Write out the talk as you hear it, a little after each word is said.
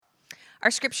Our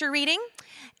scripture reading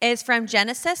is from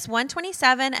Genesis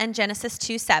 1:27 and Genesis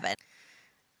 2:7.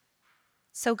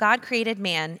 So God created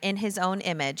man in his own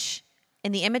image.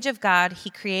 In the image of God, he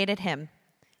created him.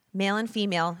 Male and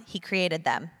female, he created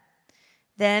them.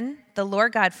 Then the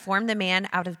Lord God formed the man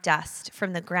out of dust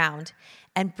from the ground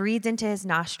and breathed into his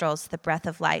nostrils the breath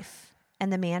of life,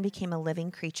 and the man became a living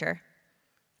creature.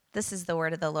 This is the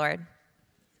word of the Lord.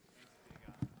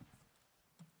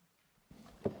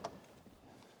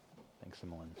 Thanks,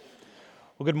 Emily.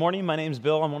 Well, good morning. My name's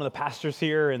Bill. I'm one of the pastors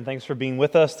here, and thanks for being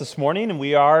with us this morning. And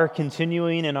we are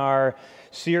continuing in our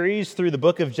series through the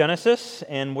book of Genesis,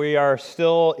 and we are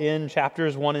still in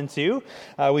chapters 1 and 2.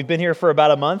 We've been here for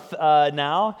about a month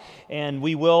now, and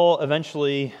we will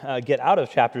eventually get out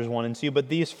of chapters 1 and 2. But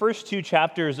these first two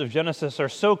chapters of Genesis are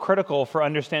so critical for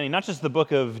understanding not just the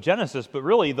book of Genesis, but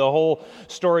really the whole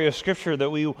story of Scripture, that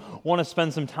we want to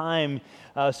spend some time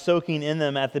soaking in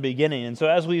them at the beginning. And so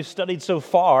as we've studied so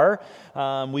far,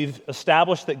 we've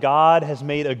established that God has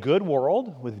made a good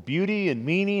world with beauty and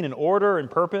meaning and order and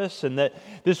purpose, and that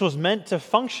this was meant to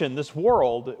function. This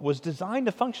world was designed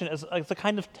to function as a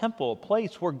kind of temple, a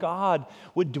place where God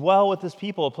would dwell with his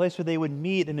people, a place where they would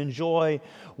meet and enjoy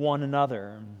one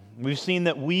another. We've seen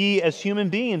that we as human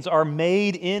beings are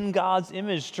made in God's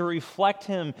image to reflect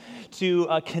him, to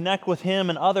connect with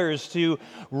him and others, to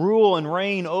rule and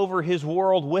reign over his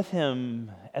world with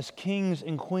him as kings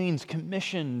and queens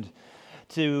commissioned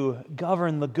to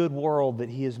govern the good world that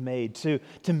he has made, to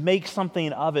make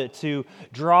something of it, to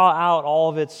draw out all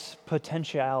of its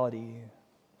potentiality.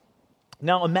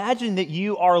 Now imagine that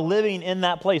you are living in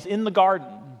that place, in the garden,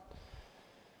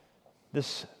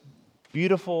 this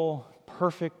beautiful,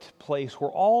 perfect place where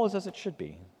all is as it should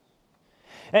be.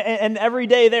 And every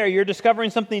day there, you're discovering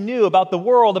something new about the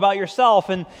world, about yourself.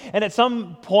 And at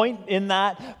some point in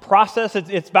that process,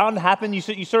 it's bound to happen. You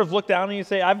sort of look down and you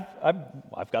say,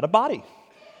 I've got a body.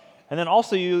 And then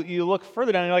also you look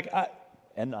further down and you're like,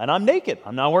 and I'm naked.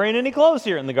 I'm not wearing any clothes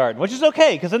here in the garden, which is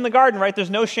okay, because in the garden, right, there's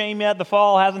no shame yet. The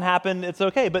fall hasn't happened. It's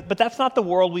okay. But that's not the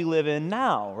world we live in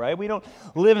now, right? We don't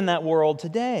live in that world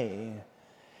today.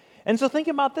 And so think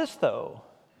about this, though.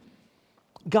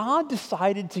 God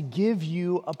decided to give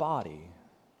you a body.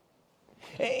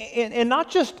 And not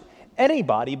just any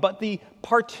body, but the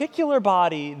particular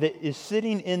body that is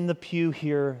sitting in the pew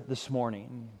here this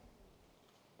morning.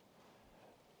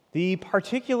 The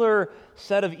particular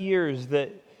set of ears that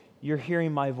you're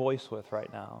hearing my voice with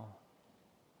right now.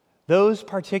 Those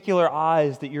particular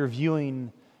eyes that you're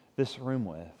viewing this room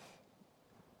with.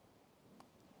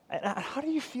 And how do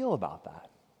you feel about that?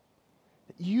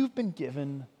 You've been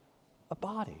given a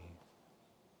body.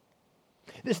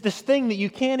 This thing that you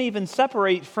can't even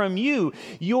separate from you,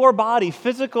 your body,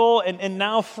 physical and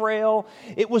now frail,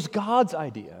 it was God's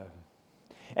idea.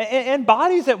 And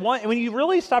bodies when you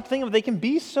really stop thinking of it, they can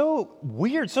be so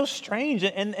weird, so strange,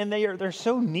 and they're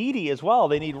so needy as well.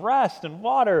 They need rest and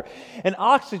water and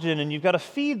oxygen, and you've got to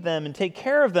feed them and take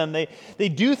care of them. They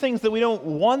do things that we don't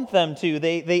want them to.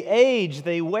 They age,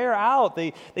 they wear out,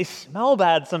 they smell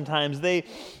bad sometimes, they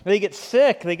get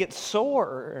sick, they get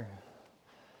sore.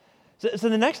 So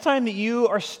the next time that you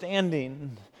are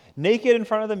standing naked in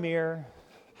front of the mirror,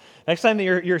 next time that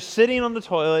you're sitting on the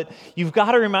toilet, you've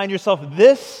got to remind yourself,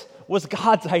 this was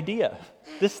God's idea.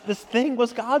 This thing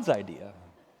was God's idea.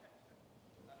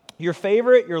 Your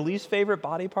favorite, your least favorite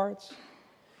body parts,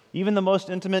 even the most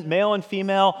intimate, male and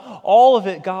female, all of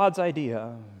it God's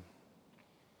idea.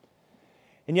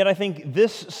 And yet I think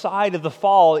this side of the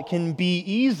fall, it can be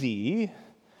easy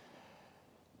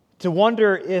to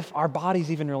wonder if our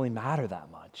bodies even really matter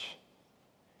that much.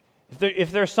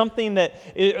 If there's something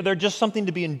they're just something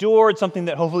to be endured, something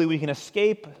that hopefully we can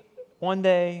escape one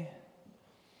day.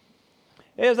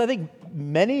 As I think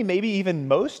many, maybe even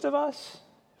most of us,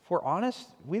 if we're honest,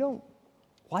 we don't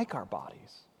like our bodies.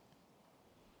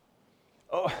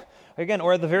 Or at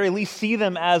the very least, see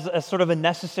them as sort of a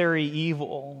necessary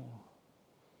evil.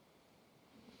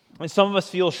 I mean, some of us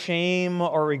feel shame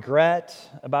or regret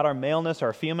about our maleness,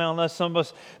 our femaleness. Some of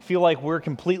us feel like we're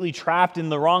completely trapped in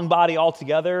the wrong body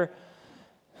altogether.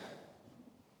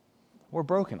 We're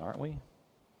broken, aren't we?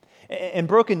 And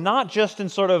broken not just in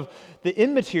sort of the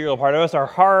immaterial part of us, our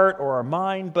heart or our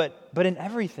mind, but in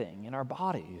everything, in our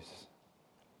bodies.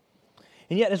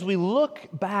 And yet, as we look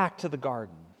back to the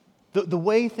garden, the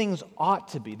way things ought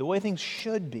to be, the way things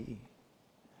should be,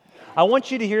 I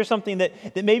want you to hear something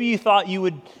that maybe you thought you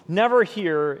would never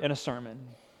hear in a sermon.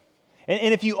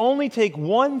 And if you only take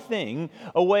one thing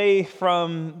away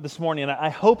from this morning, and I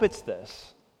hope it's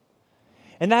this,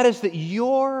 and that is that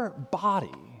your body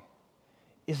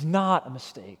is not a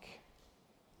mistake.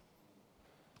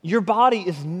 Your body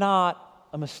is not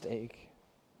a mistake.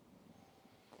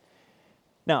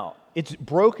 Now, it's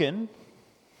broken.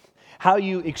 How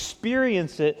you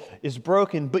experience it is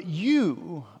broken, but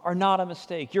you are not a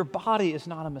mistake. Your body is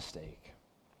not a mistake.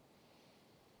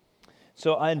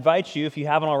 So I invite you, if you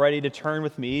haven't already, to turn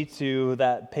with me to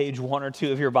that page 1 or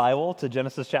 2 of your Bible, to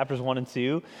Genesis chapters 1 and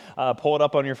 2. Pull it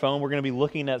up on your phone. We're going to be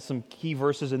looking at some key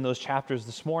verses in those chapters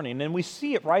this morning. And we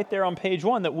see it right there on page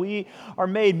 1 that we are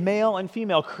made male and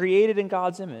female, created in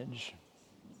God's image.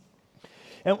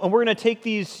 And we're going to take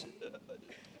these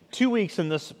 2 weeks in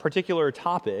this particular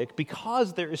topic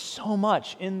because there is so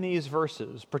much in these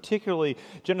verses, particularly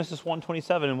Genesis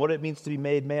 1:27 and what it means to be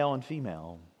made male and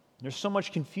female. There's so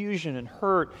much confusion and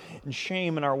hurt and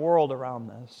shame in our world around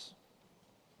this.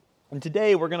 And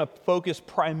today we're going to focus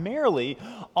primarily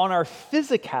on our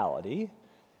physicality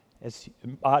as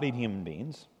embodied human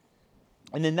beings.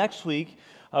 And then next week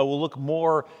we'll look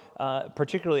more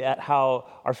particularly at how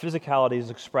our physicality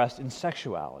is expressed in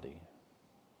sexuality.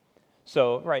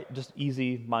 So, right, just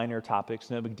easy, minor topics,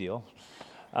 no big deal.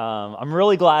 I'm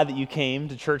really glad that you came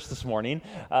to church this morning.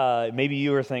 Maybe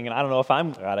you were thinking, I don't know if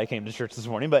I'm glad I came to church this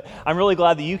morning, but I'm really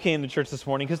glad that you came to church this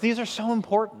morning because these are so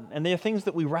important and they are things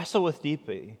that we wrestle with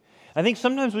deeply. I think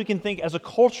sometimes we can think as a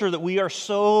culture that we are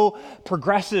so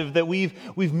progressive that we've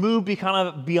moved kind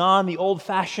of beyond the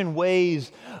old-fashioned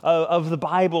ways of the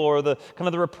Bible or the kind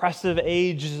of the repressive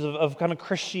ages of kind of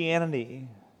Christianity.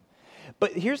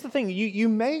 But here's the thing, you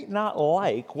may not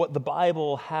like what the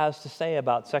Bible has to say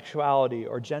about sexuality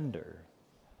or gender.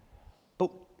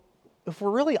 But if we're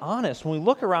really honest, when we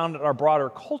look around at our broader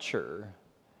culture,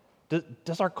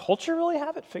 does our culture really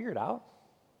have it figured out?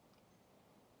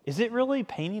 Is it really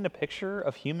painting a picture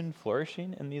of human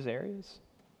flourishing in these areas?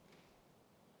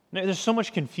 There's so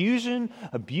much confusion,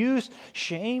 abuse,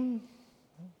 shame.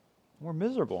 We're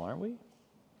miserable, aren't we?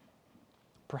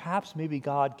 Perhaps maybe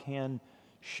God can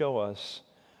show us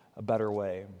a better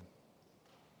way.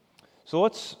 So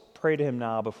let's pray to him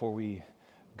now before we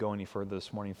go any further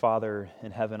this morning. Father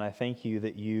in heaven, I thank you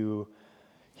that you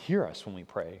hear us when we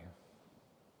pray,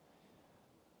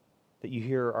 that you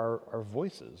hear our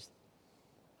voices.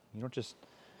 You don't just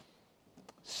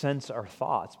sense our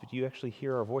thoughts, but you actually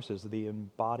hear our voices, the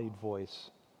embodied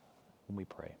voice when we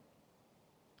pray.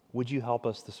 Would you help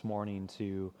us this morning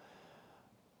to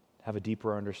have a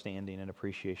deeper understanding and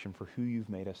appreciation for who you've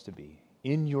made us to be,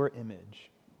 in your image,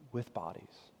 with bodies.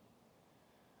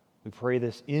 We pray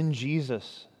this in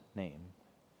Jesus' name,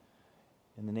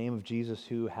 in the name of Jesus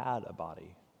who had a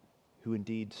body, who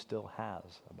indeed still has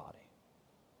a body.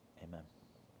 Amen.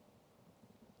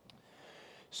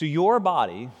 So your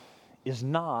body is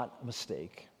not a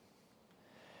mistake.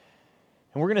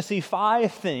 And we're going to see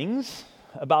 5 things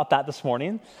about that this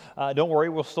morning. Don't worry,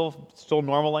 we'll still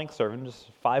normal length sermon, just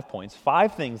 5 points.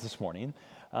 5 things this morning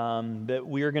that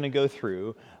we are going to go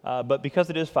through. But because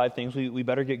it is 5 things, we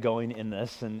better get going in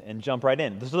this and jump right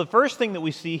in. So the first thing that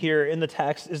we see here in the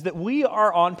text is that we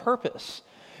are on purpose.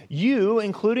 You,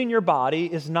 including your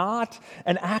body, is not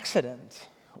an accident.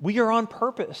 We are on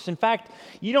purpose. In fact,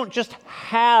 you don't just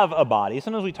have a body.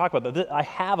 Sometimes we talk about that, I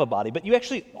have a body, but you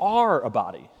actually are a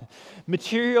body.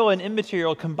 Material and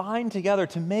immaterial combined together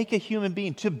to make a human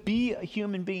being. To be a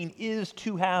human being is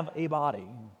to have a body.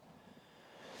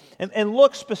 And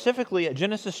look specifically at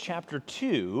Genesis chapter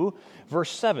 2,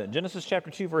 verse 7. Genesis chapter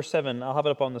 2, verse 7. I'll have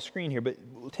it up on the screen here, but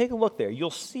take a look there.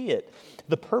 You'll see it.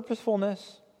 The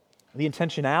purposefulness, the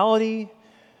intentionality,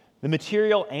 the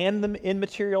material and the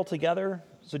immaterial together.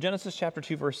 So Genesis chapter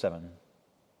 2, verse 7.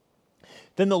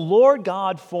 Then the Lord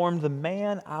God formed the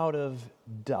man out of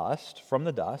dust, from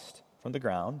the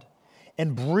ground,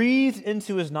 and breathed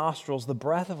into his nostrils the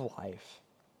breath of life.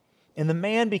 And the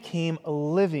man became a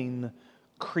living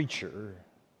creature.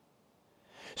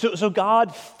 So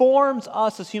God forms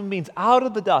us as human beings out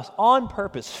of the dust on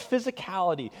purpose,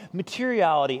 physicality,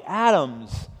 materiality,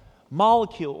 atoms,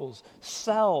 molecules,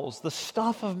 cells, the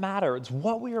stuff of matter. It's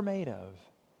what we are made of.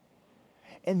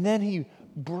 And then he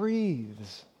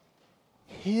breathes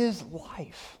his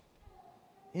life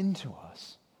into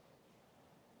us.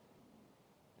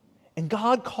 And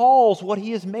God calls what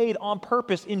he has made on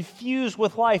purpose, infused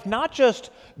with life, not just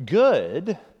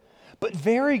good, but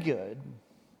very good.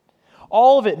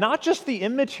 All of it, not just the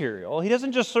immaterial. He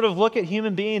doesn't just sort of look at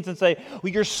human beings and say,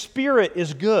 well, your spirit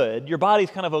is good, your body's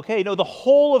kind of okay. No, the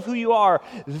whole of who you are,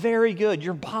 very good.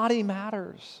 Your body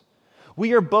matters.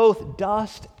 We are both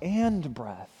dust and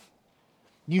breath,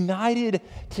 united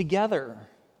together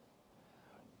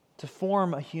to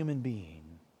form a human being.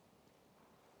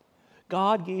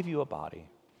 God gave you a body.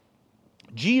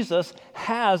 Jesus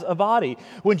has a body.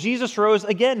 When Jesus rose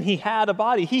again, he had a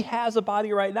body. He has a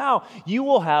body right now. You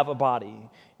will have a body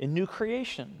in new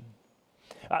creation.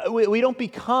 We don't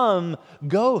become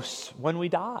ghosts when we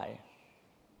die.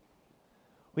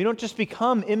 We don't just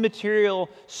become immaterial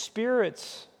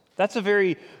spirits. That's a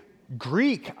very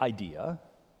Greek idea.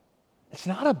 It's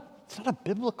not a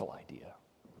biblical idea.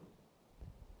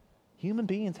 Human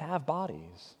beings have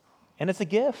bodies, and it's a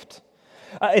gift.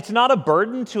 It's not a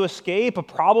burden to escape, a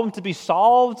problem to be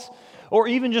solved, or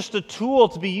even just a tool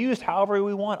to be used however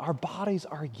we want. Our bodies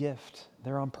are a gift.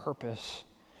 They're on purpose.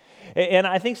 And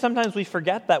I think sometimes we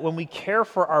forget that when we care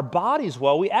for our bodies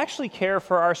well, we actually care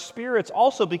for our spirits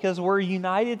also because we're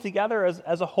united together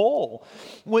as a whole.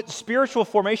 With spiritual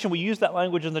formation, we use that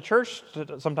language in the church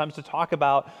sometimes to talk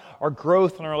about our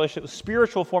growth and our relationship with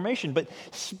spiritual formation. But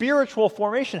spiritual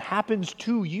formation happens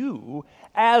to you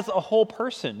as a whole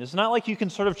person. It's not like you can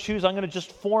sort of choose, I'm going to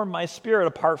just form my spirit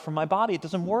apart from my body. It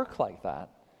doesn't work like that.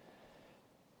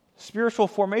 Spiritual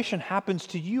formation happens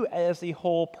to you as a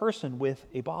whole person with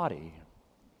a body.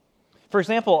 For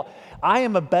example, I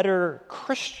am a better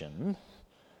Christian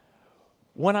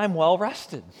when I'm well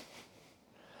rested.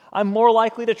 I'm more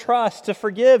likely to trust, to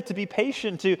forgive, to be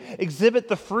patient, to exhibit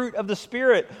the fruit of the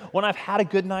Spirit when I've had a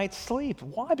good night's sleep.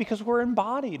 Why? Because we're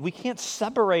embodied. We can't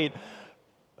separate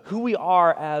who we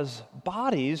are as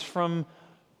bodies from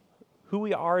who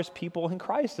we are as people in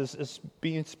Christ, as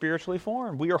being spiritually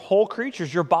formed. We are whole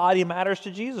creatures. Your body matters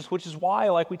to Jesus, which is why,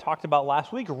 like we talked about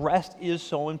last week, rest is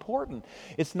so important.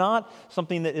 It's not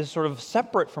something that is sort of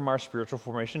separate from our spiritual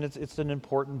formation. It's an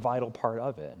important, vital part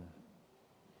of it.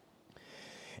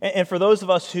 And for those of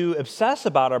us who obsess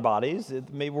about our bodies,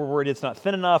 maybe we're worried it's not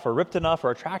thin enough or ripped enough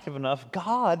or attractive enough,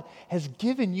 God has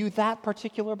given you that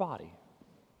particular body.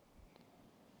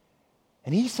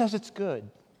 And He says it's good.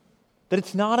 That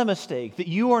it's not a mistake, that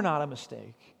you are not a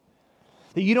mistake,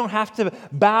 that you don't have to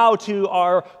bow to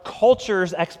our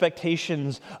culture's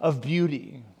expectations of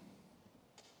beauty.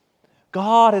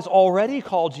 God has already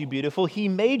called you beautiful. He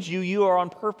made you. You are on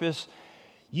purpose.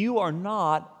 You are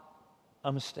not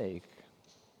a mistake.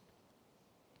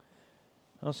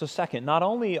 And so second, not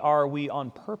only are we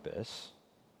on purpose,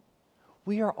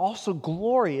 we are also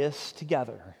glorious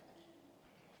together.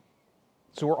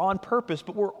 So we're on purpose,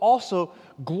 but we're also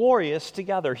glorious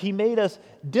together. He made us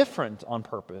different on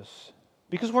purpose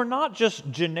because we're not just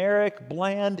generic,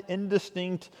 bland,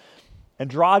 indistinct,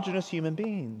 androgynous human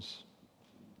beings.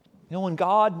 You know, when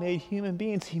God made human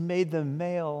beings, He made them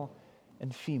male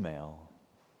and female.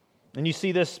 And you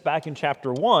see this back in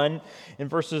chapter 1 in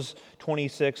verses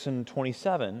 26 and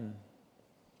 27.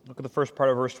 Look at the first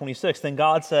part of verse 26. Then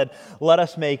God said, let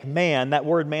us make man. That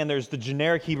word man, there's the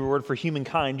generic Hebrew word for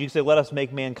humankind. You can say, let us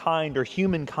make mankind or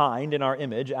humankind in our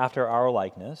image after our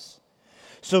likeness.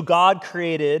 So God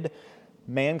created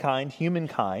mankind,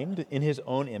 humankind, in His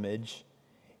own image.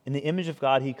 In the image of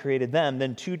God, He created them.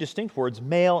 Then two distinct words,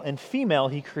 male and female,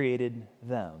 He created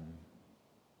them.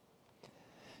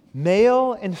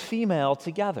 Male and female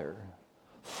together,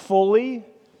 fully,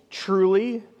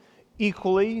 truly,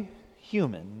 equally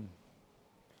human,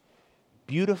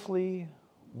 beautifully,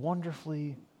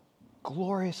 wonderfully,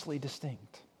 gloriously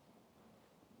distinct.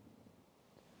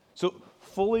 So,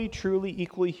 fully, truly,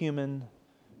 equally human,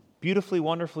 beautifully,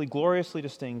 wonderfully, gloriously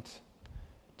distinct.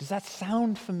 Does that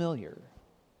sound familiar?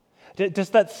 Does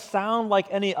that sound like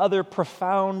any other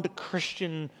profound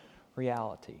Christian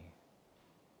reality?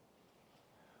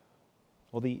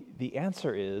 Well, the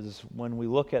answer is when we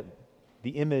look at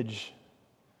the image,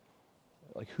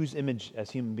 like whose image as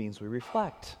human beings we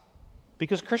reflect.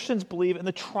 Because Christians believe in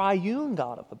the triune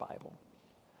God of the Bible.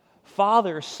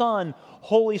 Father, Son,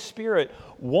 Holy Spirit,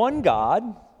 one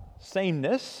God,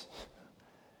 sameness,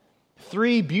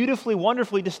 three beautifully,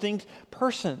 wonderfully distinct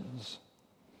persons,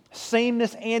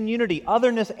 sameness and unity,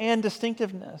 otherness and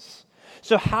distinctiveness.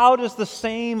 So how does the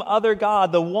same other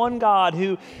God, the one God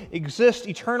who exists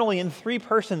eternally in three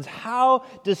persons, how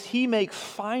does He make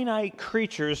finite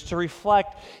creatures to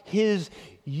reflect His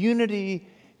unity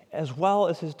as well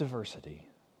as His diversity?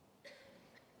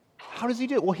 How does He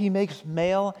do it? Well, He makes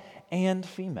male and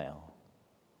female.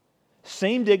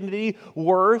 Same dignity,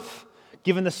 worth,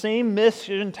 given the same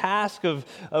mission, task of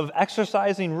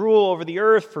exercising rule over the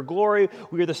earth for glory.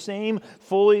 We are the same,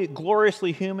 fully,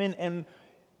 gloriously human, and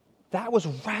that was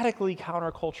radically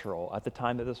countercultural at the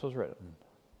time that this was written.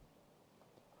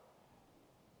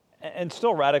 And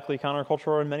still radically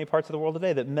countercultural in many parts of the world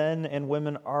today, that men and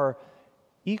women are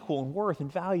equal in worth and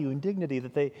value and dignity,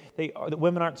 that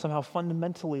women aren't somehow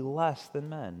fundamentally less than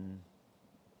men.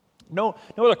 No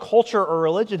other culture or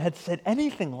religion had said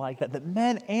anything like that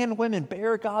men and women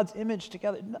bear God's image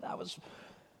together. No, that was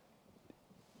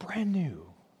brand new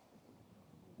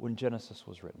when Genesis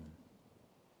was written.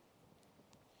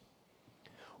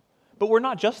 But we're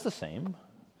not just the same.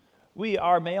 We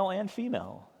are male and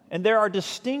female. And there are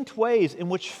distinct ways in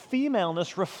which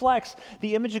femaleness reflects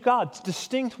the image of God,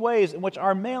 distinct ways in which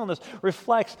our maleness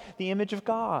reflects the image of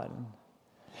God.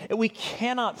 And we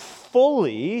cannot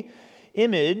fully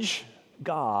image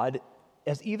God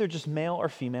as either just male or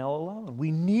female alone.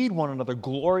 We need one another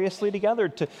gloriously together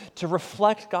to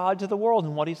reflect God to the world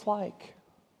and what He's like.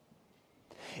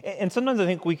 And sometimes I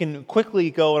think we can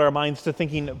quickly go in our minds to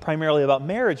thinking primarily about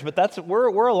marriage, but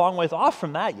we're a long ways off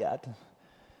from that yet.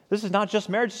 This is not just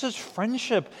marriage, this is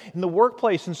friendship in the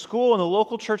workplace, in school, in the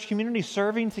local church community,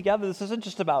 serving together. This isn't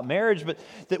just about marriage, but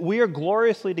that we are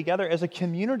gloriously together as a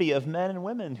community of men and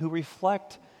women who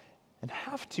reflect and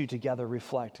have to together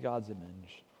reflect God's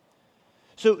image.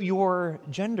 So your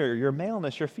gender, your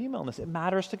maleness, your femaleness, it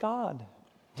matters to God.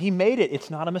 He made it. It's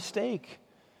not a mistake.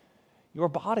 Your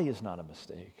body is not a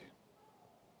mistake.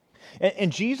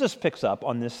 And Jesus picks up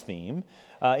on this theme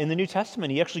in the New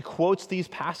Testament. He actually quotes these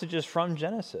passages from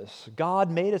Genesis.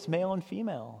 God made us male and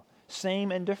female,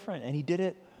 same and different, and He did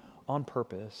it on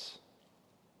purpose.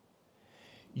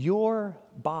 Your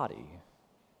body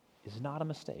is not a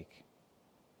mistake.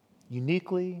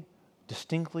 Uniquely,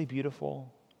 distinctly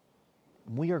beautiful.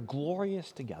 We are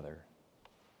glorious together.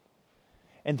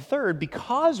 And third,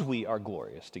 because we are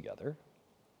glorious together,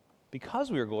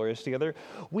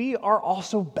 we are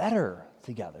also better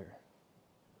together.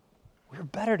 We're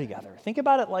better together. Think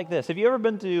about it like this. Have you ever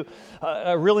been to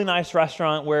a really nice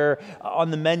restaurant where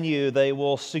on the menu they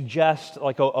will suggest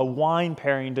like a wine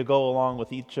pairing to go along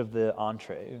with each of the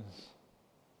entrees?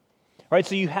 Right,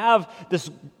 so you have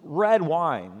this red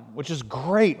wine, which is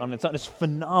great on its own. It's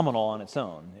phenomenal on its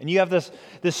own. And you have this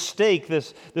steak,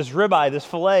 this ribeye, this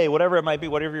filet, whatever it might be,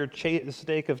 whatever your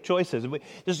steak of choice is.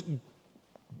 Just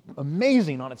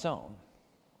amazing on its own.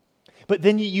 But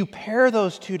then you pair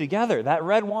those two together, that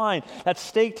red wine, that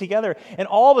steak together, and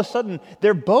all of a sudden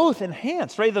they're both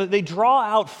enhanced, right? They draw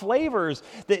out flavors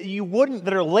that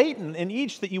are latent in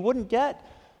each that you wouldn't get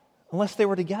unless they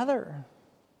were together.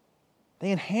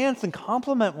 They enhance and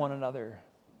complement one another.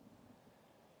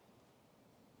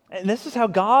 And this is how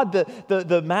God,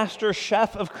 the master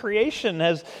chef of creation,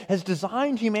 has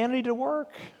designed humanity to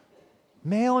work.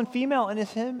 Male and female in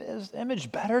His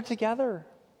image, better together.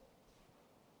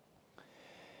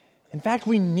 In fact,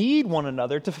 we need one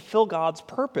another to fulfill God's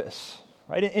purpose.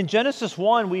 Right? In Genesis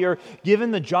 1, we are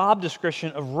given the job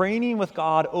description of reigning with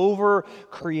God over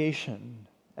creation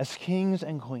as kings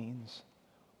and queens,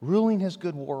 ruling His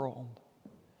good world.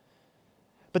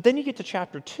 But then you get to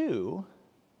chapter 2,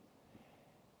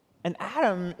 and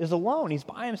Adam is alone. He's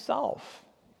by himself.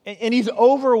 And he's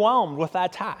overwhelmed with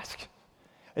that task.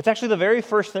 It's actually the very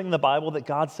first thing in the Bible that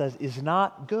God says is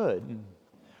not good.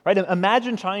 Right?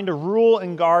 Imagine trying to rule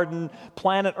and garden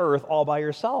planet Earth all by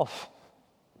yourself.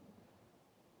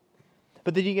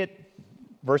 But then you get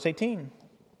verse 18.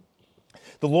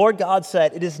 The Lord God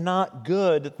said, "It is not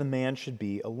good that the man should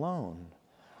be alone.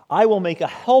 I will make a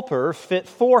helper fit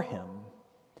for him."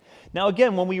 Now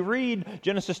again, when we read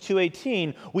Genesis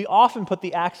 2:18, we often put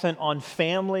the accent on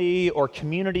family or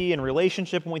community and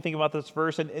relationship when we think about this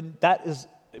verse, and that is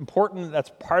important.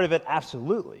 That's part of it,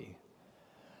 absolutely.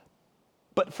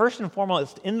 But first and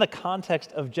foremost, in the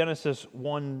context of Genesis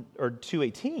 1 or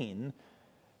 2:18,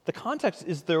 the context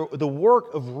is the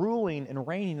work of ruling and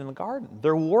reigning in the garden.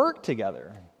 Their work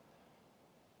together.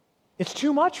 It's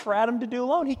too much for Adam to do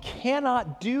alone. He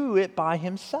cannot do it by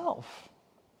himself.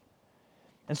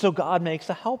 And so God makes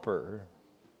a helper.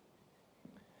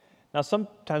 Now,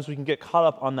 sometimes we can get caught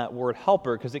up on that word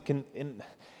helper because it can, in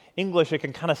English, it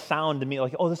can kind of sound to me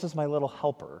like, oh, this is my little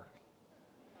helper.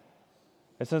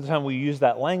 And sometimes we use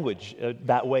that language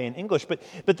that way in English. But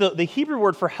the Hebrew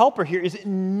word for helper here is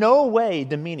in no way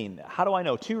demeaning. How do I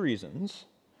know? 2 reasons.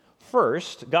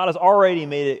 First, God has already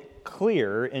made it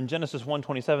clear in Genesis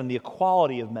 1:27 the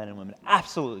equality of men and women.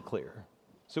 Absolutely clear.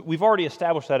 So we've already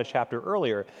established that a chapter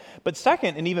earlier. But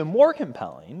second, and even more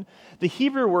compelling, the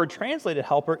Hebrew word translated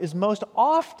helper is most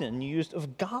often used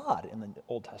of God in the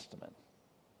Old Testament.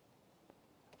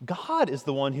 God is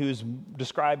the one who's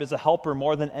described as a helper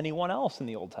more than anyone else in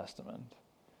the Old Testament.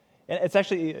 And it's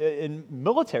actually, in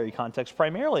military context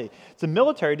primarily, it's a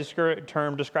military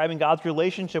term describing God's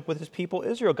relationship with His people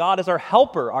Israel. God is our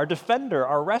helper, our defender,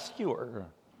 our rescuer.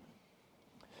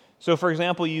 So, for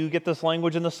example, you get this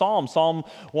language in the Psalm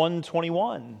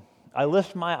 121. I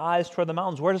lift my eyes toward the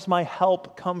mountains. Where does my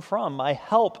help come from? My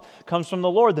help comes from the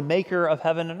Lord, the maker of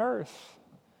heaven and earth.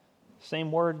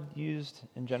 Same word used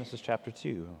in Genesis chapter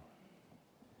 2.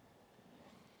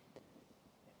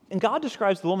 And God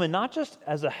describes the woman not just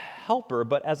as a helper,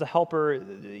 but as a helper,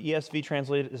 the ESV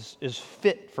translated is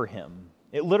fit for him.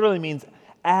 It literally means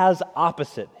as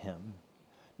opposite him.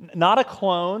 Not a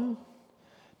clone,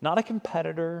 not a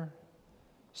competitor,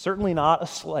 certainly not a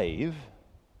slave,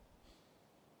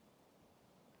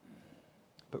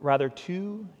 but rather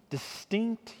two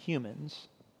distinct humans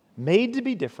made to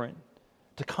be different,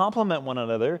 to complement one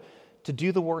another, to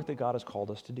do the work that God has called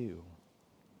us to do.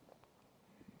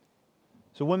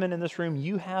 So women in this room,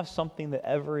 you have something that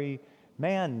every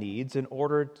man needs in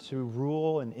order to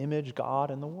rule and image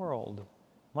God in the world.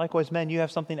 Likewise, men, you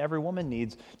have something every woman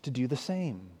needs to do the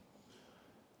same.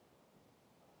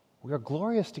 We are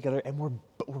glorious together, and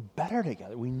we're better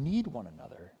together. We need one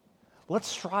another. Let's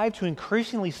strive to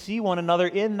increasingly see one another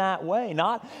in that way,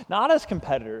 not as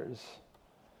competitors,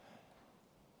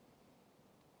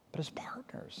 but as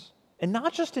partners. And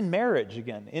not just in marriage,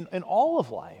 again, in all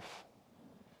of life,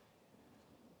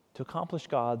 to accomplish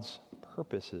God's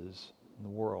purposes in the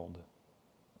world.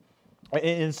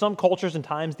 In some cultures and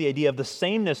times, the idea of the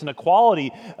sameness and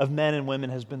equality of men and women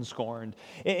has been scorned.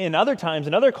 In other times,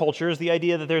 in other cultures, the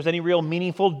idea that there's any real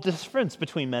meaningful difference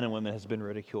between men and women has been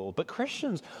ridiculed. But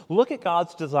Christians look at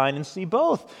God's design and see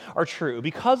both are true.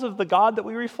 Because of the God that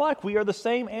we reflect, we are the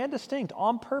same and distinct,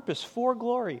 on purpose, for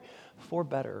glory, for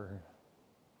better.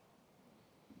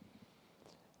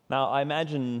 Now, I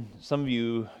imagine some of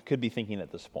you could be thinking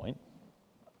at this point,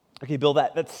 okay, Bill,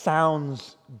 that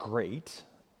sounds great,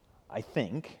 I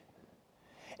think.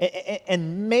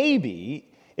 And maybe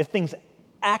if things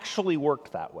actually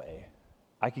worked that way,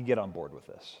 I could get on board with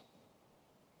this.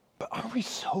 But aren't we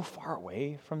so far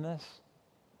away from this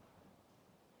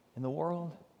in the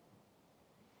world?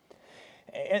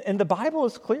 And the Bible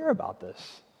is clear about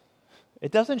this.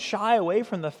 It doesn't shy away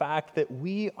from the fact that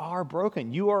we are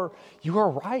broken. You are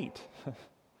right.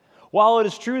 While it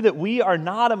is true that we are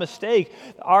not a mistake,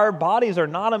 our bodies are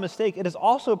not a mistake, it is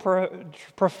also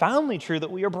profoundly true that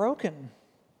we are broken.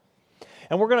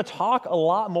 And we're going to talk a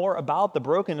lot more about the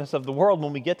brokenness of the world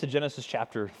when we get to Genesis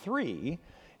chapter 3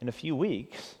 in a few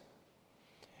weeks,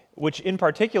 which in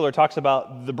particular talks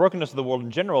about the brokenness of the world in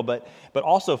general, but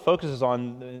also focuses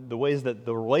on the ways that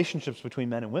the relationships between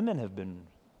men and women have been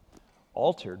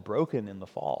altered, broken in the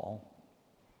fall.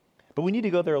 But we need to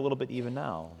go there a little bit even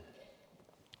now.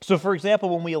 So, for example,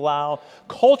 when we allow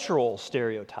cultural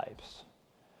stereotypes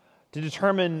to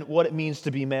determine what it means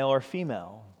to be male or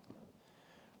female,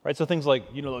 right? So things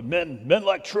like, men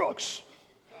like trucks,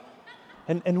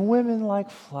 and women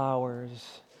like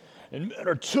flowers, and men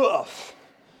are tough,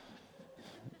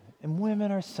 and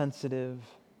women are sensitive,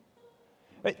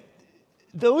 right?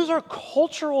 Those are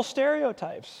cultural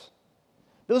stereotypes.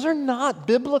 Those are not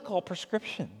biblical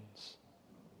prescriptions.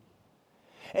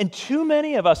 And too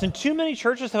many of us and too many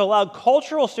churches have allowed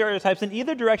cultural stereotypes in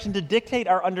either direction to dictate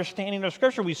our understanding of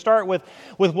Scripture. We start with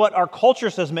what our culture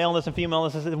says maleness and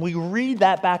femaleness is, and we read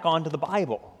that back onto the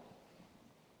Bible.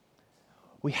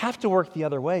 We have to work the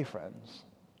other way, friends.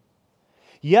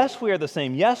 Yes, we are the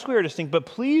same. Yes, we are distinct, but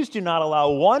please do not allow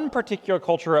one particular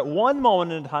culture at one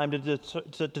moment in time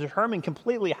to determine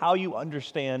completely how you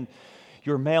understand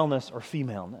your maleness or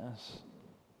femaleness.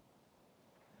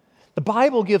 The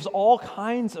Bible gives all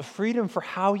kinds of freedom for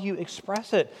how you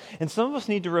express it. And some of us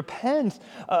need to repent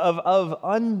of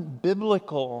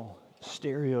unbiblical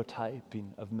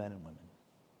stereotyping of men and women.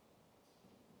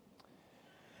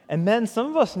 And men, some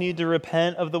of us need to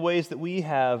repent of the ways that we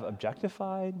have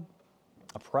objectified,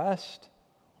 oppressed,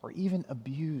 or even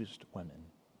abused women.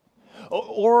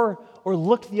 Or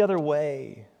looked the other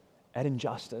way at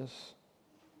injustice.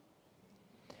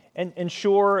 And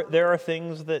sure, there are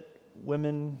things that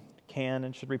women can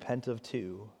and should repent of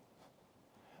too.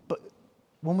 But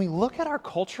when we look at our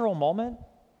cultural moment,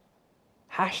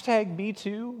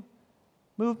 #MeToo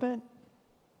movement,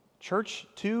 Church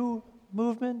 2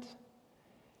 movement,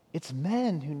 it's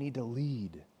men who need to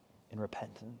lead in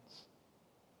repentance.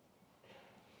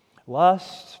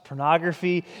 Lust,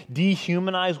 pornography,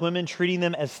 dehumanize women, treating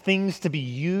them as things to be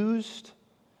used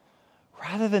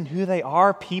rather than who they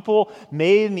are, people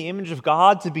made in the image of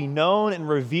God to be known and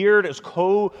revered as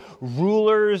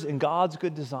co-rulers in God's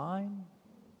good design.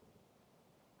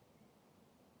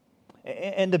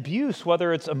 And abuse,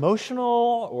 whether it's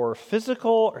emotional or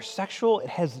physical or sexual, it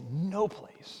has no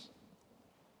place.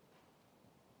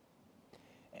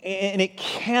 And it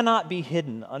cannot be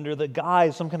hidden under the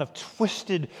guise, some kind of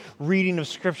twisted reading of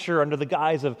Scripture, under the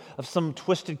guise of some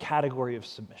twisted category of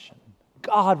submission.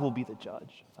 God will be the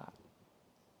judge of that.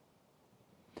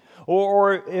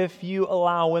 Or if you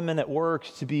allow women at work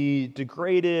to be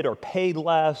degraded or paid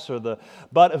less or the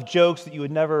butt of jokes that you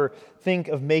would never think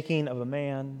of making of a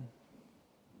man,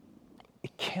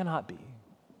 it cannot be.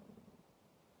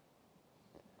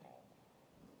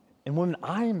 And women,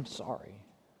 I am sorry,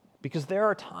 because there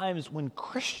are times when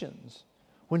Christians,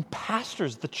 when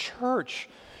pastors, the church,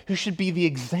 who should be the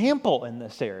example in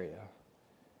this area,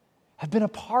 have been a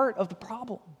part of the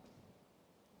problem.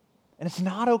 And it's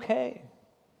not okay.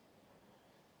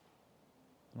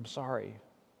 I'm sorry.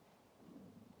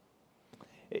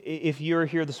 If you're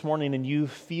here this morning and you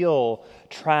feel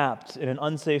trapped in an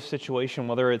unsafe situation,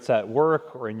 whether it's at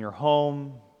work or in your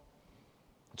home,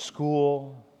 at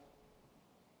school,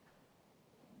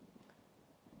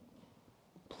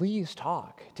 please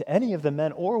talk to any of the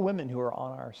men or women who are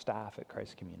on our staff at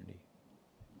Christ Community.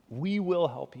 We will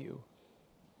help you.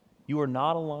 You are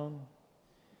not alone.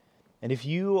 And if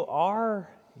you are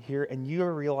here and you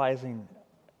are realizing,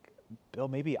 Bill,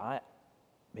 maybe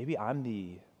I'm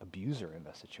the abuser in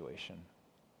this situation.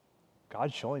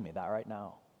 God's showing me that right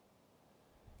now.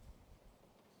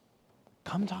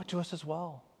 Come talk to us as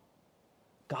well.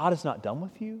 God is not done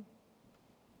with you.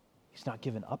 He's not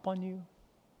given up on you.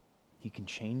 He can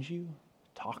change you.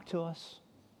 Talk to us.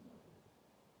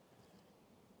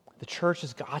 The church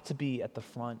has got to be at the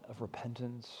front of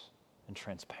repentance and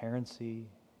transparency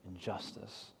and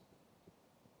justice.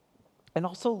 And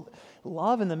also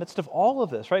love in the midst of all of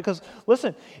this, right? Because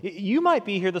listen, you might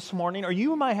be here this morning, or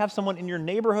you might have someone in your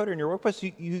neighborhood or in your workplace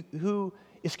who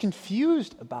is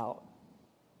confused about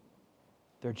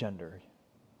their gender.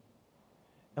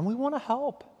 And we want to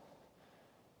help.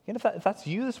 And if that's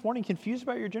you this morning, confused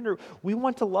about your gender, we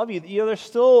want to love you. There's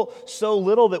still so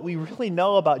little that we really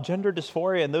know about gender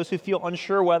dysphoria and those who feel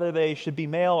unsure whether they should be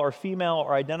male or female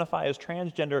or identify as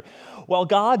transgender. While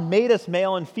God made us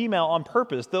male and female on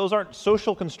purpose, those aren't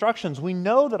social constructions. We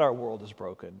know that our world is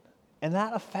broken. And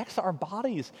that affects our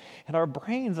bodies and our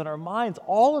brains and our minds,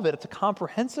 all of it. It's a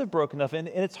comprehensive brokenness, and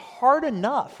it's hard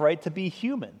enough, right, to be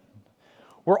human.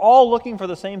 We're all looking for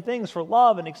the same things, for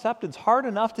love and acceptance. Hard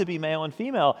enough to be male and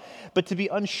female, but to be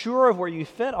unsure of where you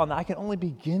fit on that, I can only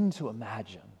begin to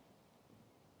imagine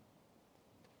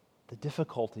the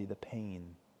difficulty, the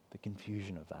pain, the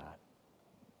confusion of that.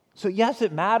 So yes,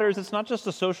 it matters. It's not just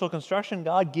a social construction.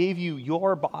 God gave you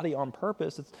your body on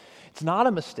purpose. It's not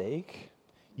a mistake.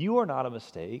 You are not a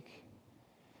mistake.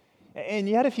 And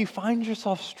yet, if you find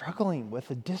yourself struggling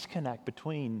with a disconnect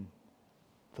between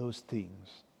those things,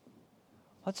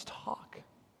 let's talk,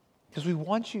 because we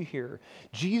want you here.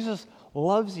 Jesus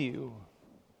loves you.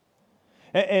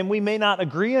 And we may not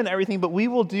agree on everything, but we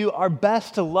will do our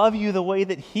best to love you the way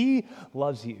that He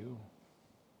loves you.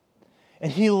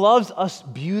 And He loves us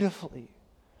beautifully,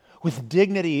 with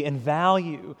dignity and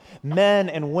value, men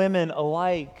and women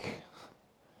alike.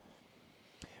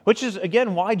 Which is,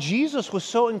 again, why Jesus was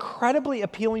so incredibly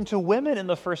appealing to women in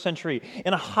the first century.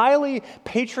 In a highly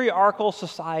patriarchal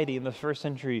society in the first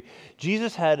century,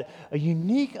 Jesus had a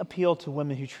unique appeal to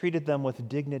women who treated them with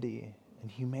dignity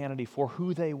and humanity for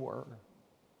who they were.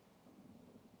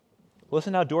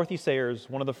 Listen how Dorothy Sayers,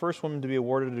 one of the first women to be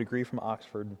awarded a degree from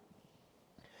Oxford,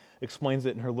 explains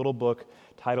it in her little book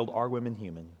titled Are Women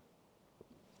Human?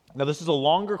 Now, this is a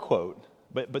longer quote,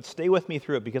 but stay with me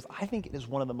through it, because I think it is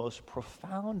one of the most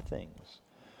profound things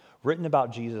written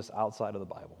about Jesus outside of the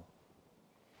Bible.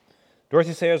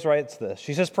 Dorothy Sayers writes this.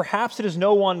 She says, "Perhaps it is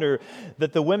no wonder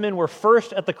that the women were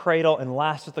first at the cradle and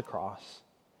last at the cross.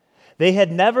 They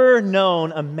had never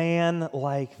known a man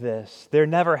like this. There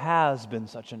never has been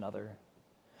such another.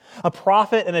 A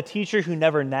prophet and a teacher who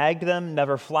never nagged them,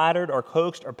 never flattered or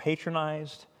coaxed or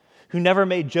patronized, who never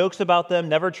made jokes about them,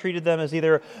 never treated them as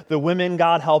either the women,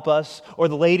 God help us, or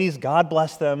the ladies, God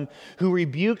bless them, who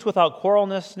rebuked without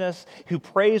quarrelsomeness, who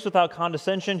praised without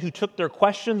condescension, who took their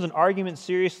questions and arguments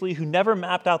seriously, who never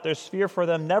mapped out their sphere for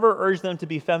them, never urged them to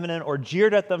be feminine or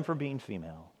jeered at them for being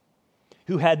female,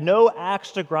 who had no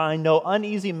axe to grind, no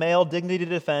uneasy male dignity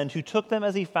to defend, who took them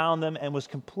as he found them and was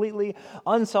completely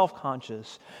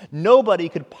unself-conscious. Nobody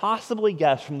could possibly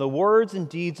guess from the words and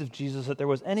deeds of Jesus that there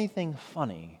was anything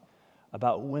funny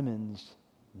about women's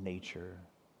nature."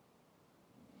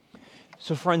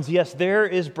 So friends, yes, there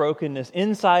is brokenness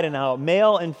inside and out,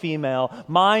 male and female,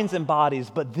 minds and bodies,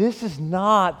 but this is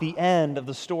not the end of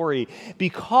the story,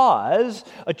 because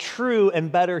a true and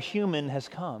better human has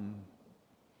come.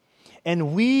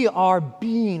 And we are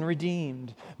being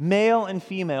redeemed, male and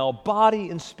female, body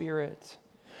and spirit.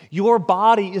 Your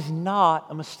body is not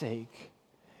a mistake.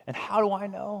 And how do I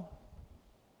know?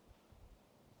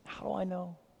 How do I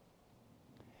know?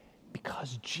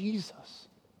 Because Jesus,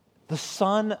 the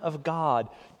Son of God,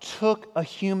 took a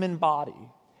human body,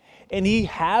 and he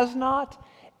has not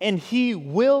and he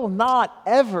will not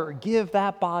ever give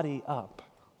that body up.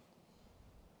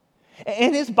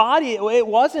 And his body,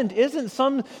 isn't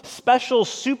some special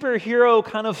superhero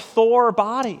kind of Thor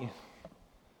body.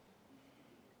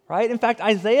 Right? In fact,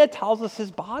 Isaiah tells us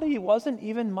his body wasn't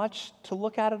even much to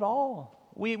look at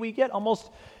all. We get almost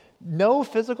no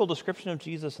physical description of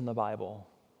Jesus in the Bible.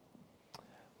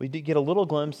 We did get a little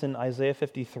glimpse in Isaiah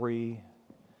 53,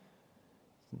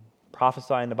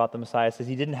 prophesying about the Messiah. It says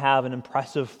he didn't have an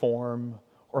impressive form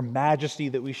or majesty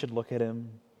that we should look at him,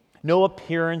 no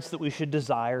appearance that we should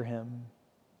desire him.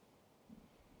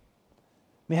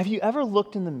 I mean, have you ever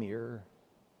looked in the mirror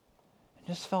and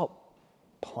just felt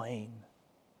plain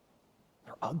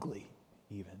or ugly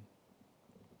even?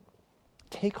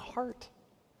 Take heart.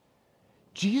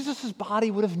 Jesus'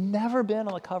 body would have never been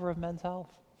on the cover of Men's Health.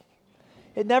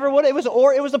 It never would. It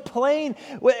was a plain,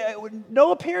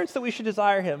 no appearance that we should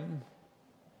desire him.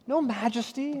 No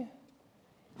majesty. It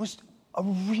was a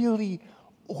really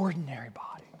ordinary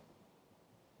body.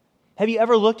 Have you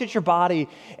ever looked at your body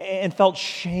and felt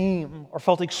shame or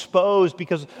felt exposed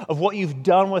because of what you've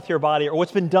done with your body or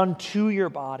what's been done to your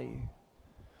body?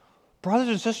 Brothers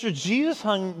and sisters, Jesus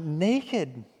hung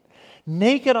naked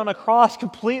on a cross,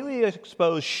 completely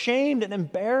exposed, shamed and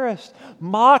embarrassed,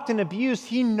 mocked and abused.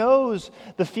 He knows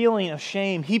the feeling of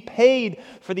shame. He paid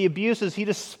for the abuses. He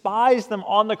despised them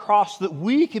on the cross so that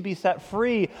we could be set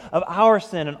free of our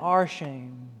sin and our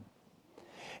shame.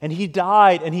 And he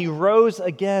died and he rose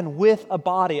again with a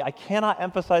body. I cannot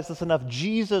emphasize this enough.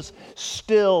 Jesus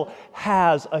still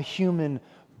has a human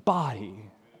body.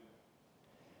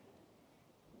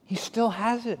 He still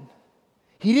has it.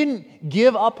 He didn't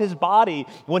give up his body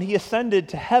when he ascended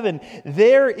to heaven.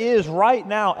 There is right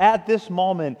now, at this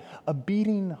moment, a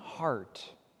beating heart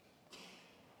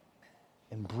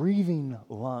and breathing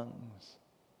lungs,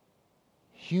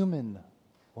 human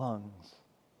lungs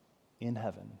in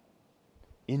heaven,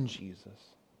 in Jesus.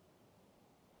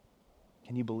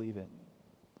 Can you believe it?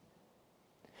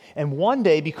 And one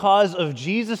day, because of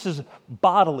Jesus'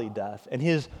 bodily death and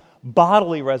his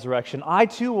bodily resurrection, I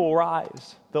too will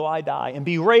rise, though I die, and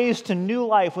be raised to new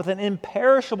life with an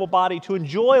imperishable body to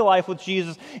enjoy life with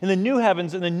Jesus in the new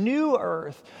heavens and the new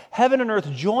earth, heaven and earth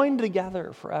joined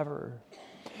together forever.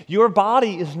 Your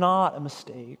body is not a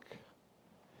mistake.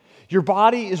 Your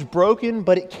body is broken,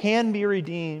 but it can be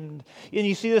redeemed. And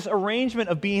you see this arrangement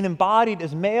of being embodied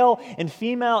as male and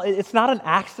female. It's not an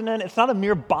accident. It's not a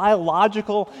mere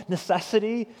biological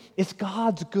necessity. It's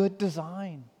God's good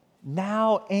design,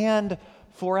 now and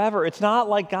forever. It's not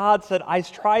like God said, I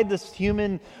tried this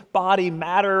human body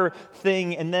matter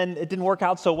thing and then it didn't work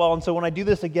out so well, and so when I do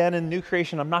this again in new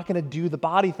creation, I'm not going to do the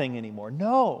body thing anymore.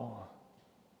 No.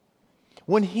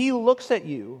 When he looks at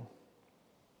you,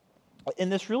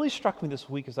 and this really struck me this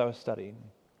week as I was studying,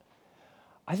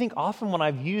 I think often when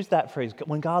I've used that phrase,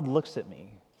 when God looks at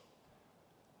me,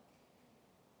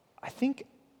 I think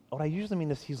what I usually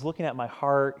mean is he's looking at my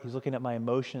heart, he's looking at my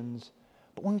emotions.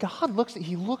 But when God looks at,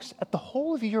 he looks at the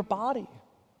whole of your body.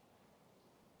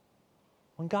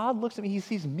 When God looks at me, he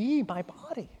sees me, my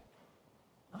body.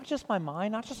 Not just my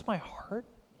mind, not just my heart.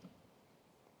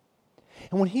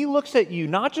 And when he looks at you,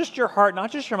 not just your heart,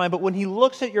 not just your mind, but when he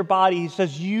looks at your body, he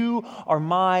says, you are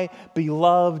my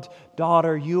beloved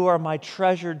daughter. You are my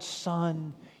treasured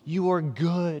son. You are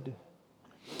good.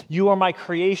 You are my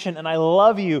creation, and I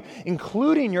love you,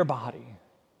 including your body.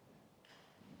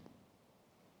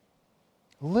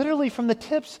 Literally from the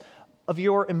tips of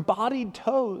your embodied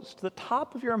toes to the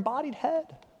top of your embodied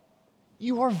head.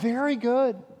 You are very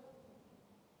good.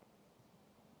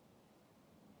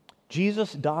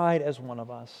 Jesus died as one of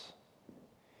us.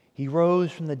 He rose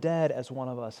from the dead as one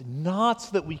of us, not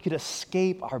so that we could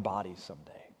escape our bodies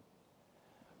someday,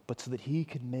 but so that he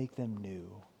could make them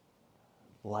new,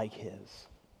 like his.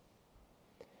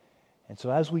 And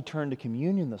so as we turn to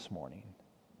communion this morning,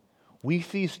 we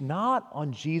feast not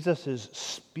on Jesus'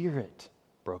 spirit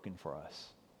broken for us,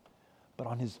 but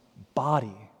on his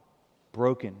body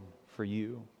broken for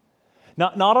you.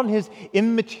 Not on his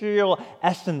immaterial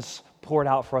essence poured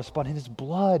out for us, but in his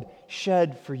blood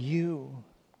shed for you.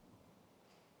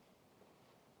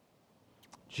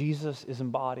 Jesus is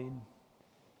embodied.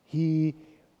 He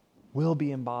will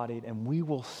be embodied, and we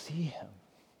will see him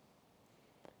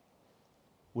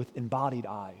with embodied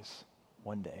eyes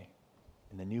one day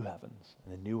in the new heavens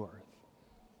and the new earth.